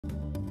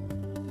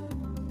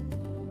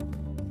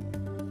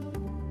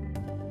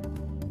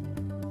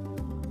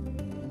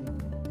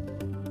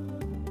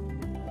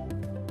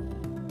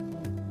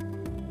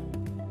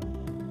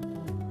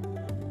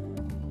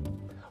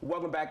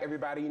Welcome back,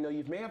 everybody. You know,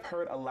 you may have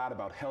heard a lot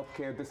about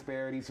healthcare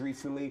disparities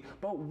recently,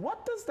 but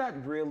what does that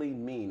really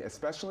mean,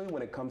 especially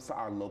when it comes to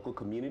our local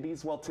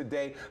communities? Well,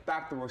 today,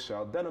 Dr.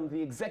 Rochelle Dunham,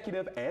 the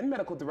Executive and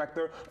Medical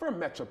Director for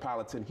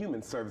Metropolitan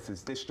Human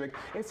Services District,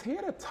 is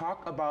here to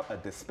talk about a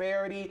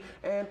disparity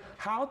and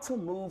how to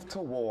move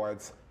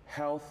towards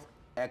health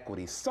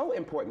equity. So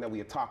important that we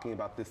are talking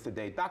about this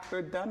today.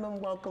 Dr. Dunham,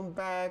 welcome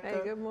back.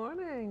 Hey, good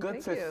morning.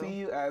 Good to see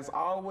you as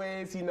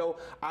always. You know,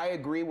 I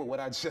agree with what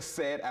I just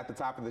said at the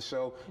top of the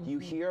show. You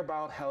hear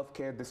about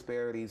healthcare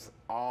disparities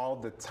all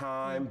the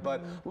time,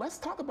 but let's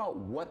talk about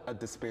what a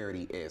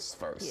disparity is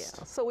first.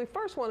 Yeah, so we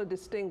first want to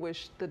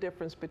distinguish the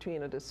difference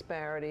between a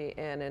disparity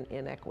and an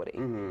inequity.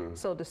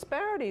 So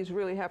disparities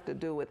really have to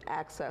do with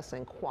access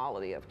and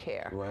quality of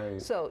care.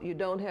 Right. So you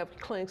don't have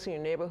clinics in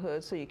your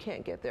neighborhood, so you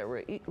can't get there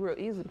real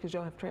easily because you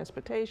don't have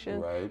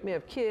transportation. Right. You may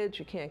have kids,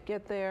 you can't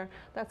get there.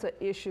 That's an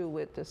issue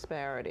with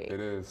disparity. It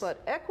is.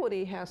 But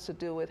equity has to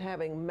do with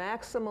having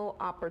maximal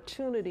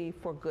opportunity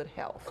for good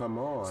health. Come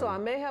on. So I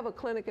may have a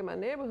clinic in my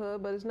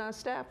neighborhood, but it's not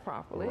staffed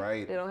properly.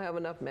 Right. They don't have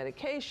enough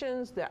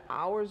medications, their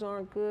hours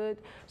aren't good,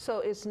 so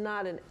it's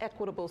not an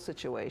equitable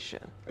situation.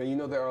 And you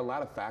know, there are a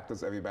lot of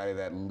factors, everybody,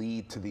 that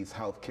lead to these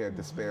healthcare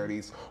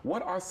disparities.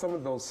 What are some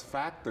of those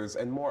factors?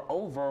 And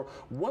moreover,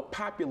 what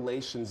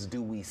populations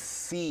do we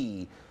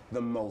see the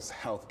most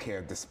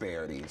healthcare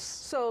disparities?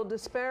 So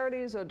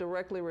disparities are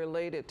directly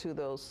related to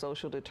those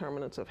social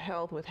determinants of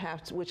health,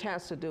 which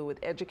has to do with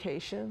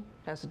education,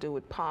 has to do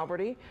with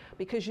poverty,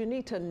 because you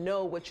need to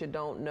know what you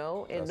don't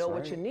know and know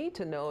what you need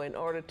to know in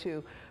order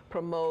to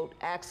promote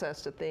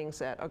access to things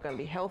that are going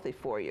to be healthy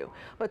for you.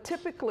 But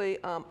typically,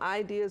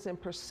 ideas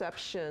and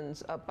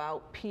perceptions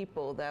about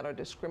people that are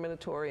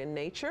discriminatory in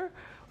nature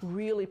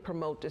really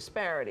promote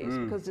disparities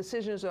because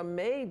decisions are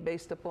made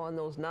based upon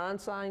those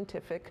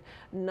non-scientific,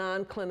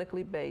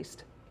 non-clinically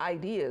based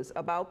ideas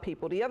about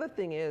people. The other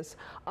thing is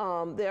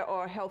there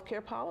are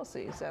healthcare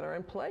policies that are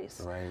in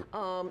place. Right.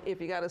 If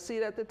you got a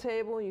seat at the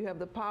table, you have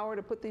the power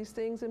to put these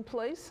things in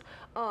place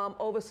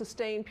over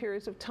sustained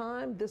periods of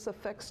time. This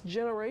affects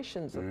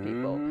generations of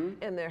people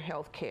and their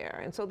health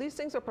care. And so these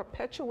things are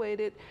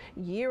perpetuated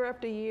year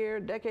after year,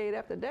 decade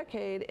after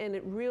decade, and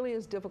it really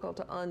is difficult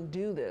to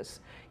undo this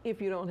if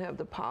you don't have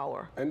the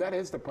power. And that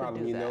is the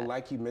problem, you know,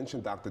 like you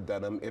mentioned, Dr.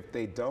 Dunham, if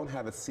they don't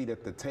have a seat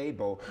at the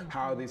table,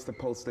 how are they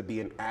supposed to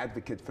be an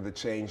advocate for the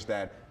change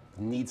that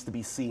needs to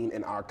be seen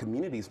in our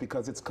communities?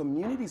 Because it's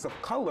communities of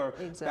color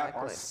that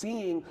are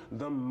seeing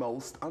the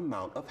most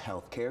amount of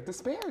healthcare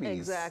disparities.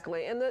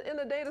 Exactly, and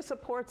the data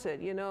supports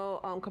it. You know,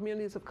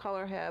 communities of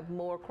color have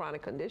more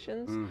chronic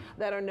conditions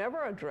that are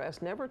never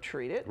addressed, never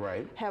treated,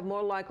 have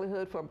more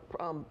likelihood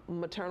for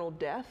maternal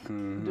death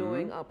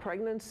during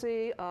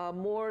pregnancy,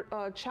 more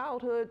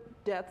childhood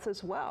deaths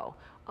as well.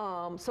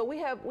 So we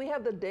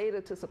have the data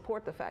to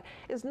support the fact.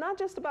 It's not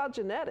just about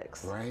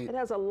genetics. Right. It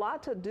has a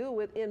lot to do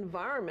with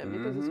environment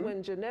because it's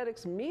when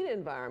genetics meet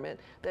environment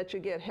that you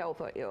get health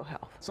or ill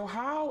health. So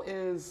how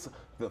is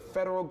the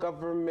federal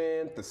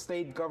government, the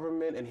state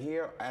government, and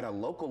here at a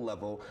local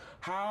level,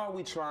 how are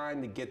we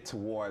trying to get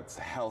towards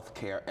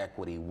healthcare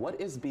equity? What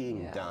is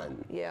being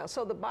done? Yeah,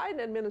 so the Biden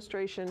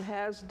administration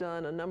has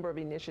done a number of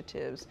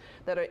initiatives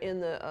that are in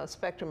the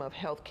spectrum of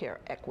healthcare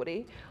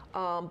equity.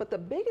 But the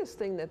biggest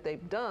thing that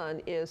they've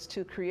done is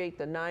to create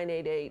the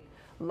 988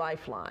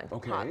 Lifeline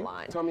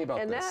hotline. Tell me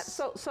about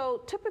this.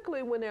 So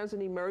typically when there's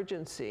an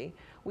emergency,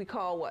 we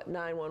call what?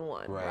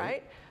 911,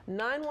 right?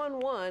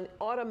 911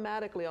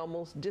 automatically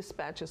almost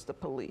dispatches the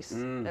police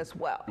as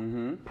well.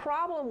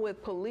 Problem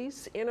with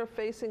police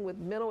interfacing with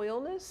mental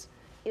illness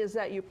is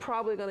that you're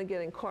probably going to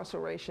get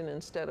incarceration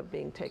instead of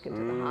being taken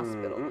to the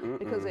hospital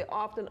because they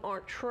often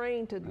aren't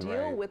trained to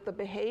deal with the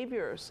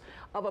behaviors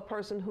of a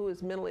person who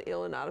is mentally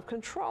ill and out of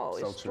control.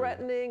 It's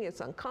threatening, it's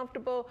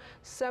uncomfortable.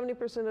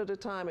 70% of the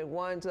time it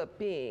winds up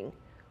being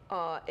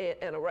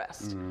an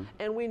arrest.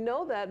 And we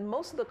know that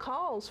most of the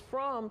calls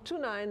to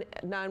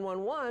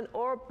 911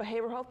 are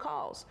behavioral health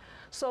calls.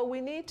 So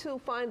we need to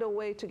find a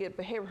way to get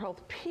behavioral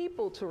health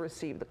people to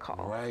receive the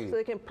call so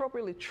they can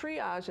appropriately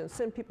triage and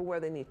send people where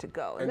they need to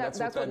go. And that's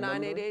what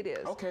 988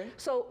 is.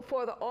 So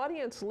for the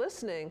audience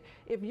listening,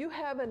 if you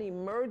have an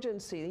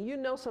emergency, you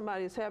know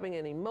somebody is having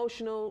an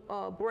emotional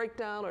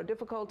breakdown or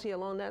difficulty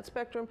along that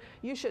spectrum,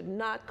 you should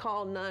not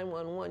call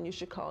 911, you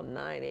should call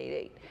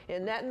 988.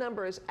 And that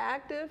number is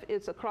active,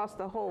 it's across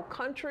the whole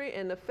country,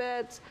 and the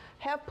feds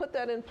have put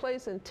that in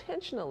place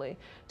intentionally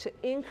to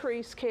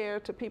increase care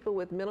to people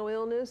with mental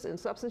illness and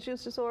substance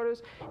use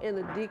disorders and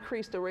to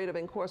decrease the rate of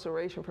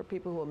incarceration for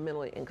people who are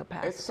mentally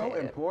incapacitated. It's so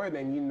important,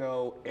 and you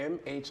know,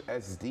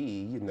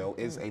 MHSD, you know,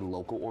 is a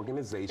local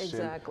organization.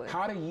 Exactly.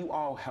 How do you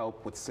all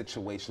help with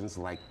situations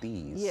like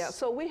these? Yeah,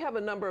 so we have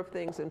a number of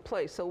things in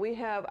place. So we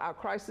have our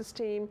crisis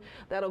team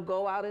that'll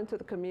go out into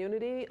the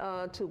community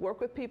to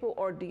work with people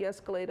or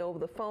de-escalate over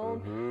the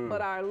phone.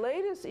 But our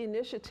latest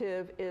initiative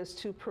is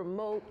to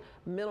promote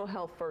mental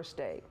health first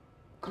aid.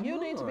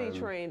 You need to be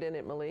trained in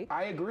it, Malik.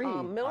 I agree.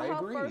 Mental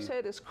health first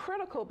aid is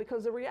critical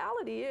because the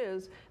reality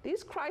is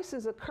these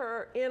crises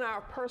occur in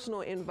our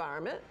personal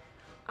environment.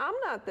 I'm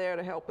not there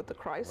to help with the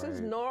crisis,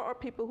 Right. nor are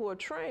people who are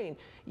trained.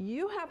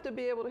 You have to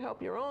be able to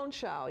help your own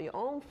child, your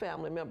own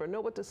family member,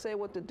 know what to say,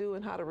 what to do,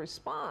 and how to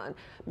respond.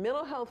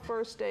 Mental health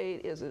first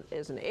aid is an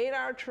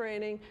 8-hour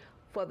training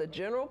for the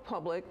general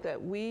public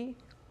that we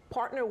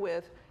partner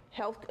with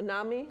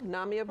NAMI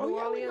of New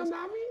Orleans,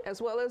 as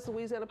well as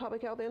Louisiana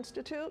Public Health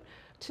Institute,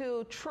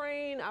 to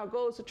train. Our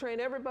goal is to train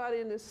everybody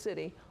in this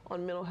city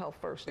on mental health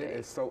first aid. It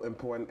is so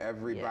important,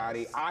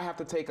 everybody. Yes. I have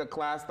to take a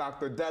class,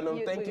 Dr. Denham.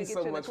 Thank you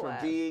so much for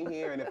being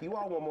here. And if you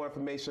all want more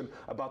information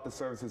about the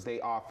services they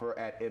offer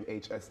at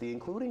MHSD,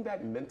 including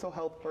that mental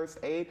health first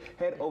aid,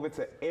 head over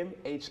to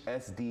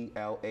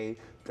mhsdla.org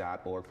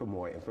for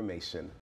more information.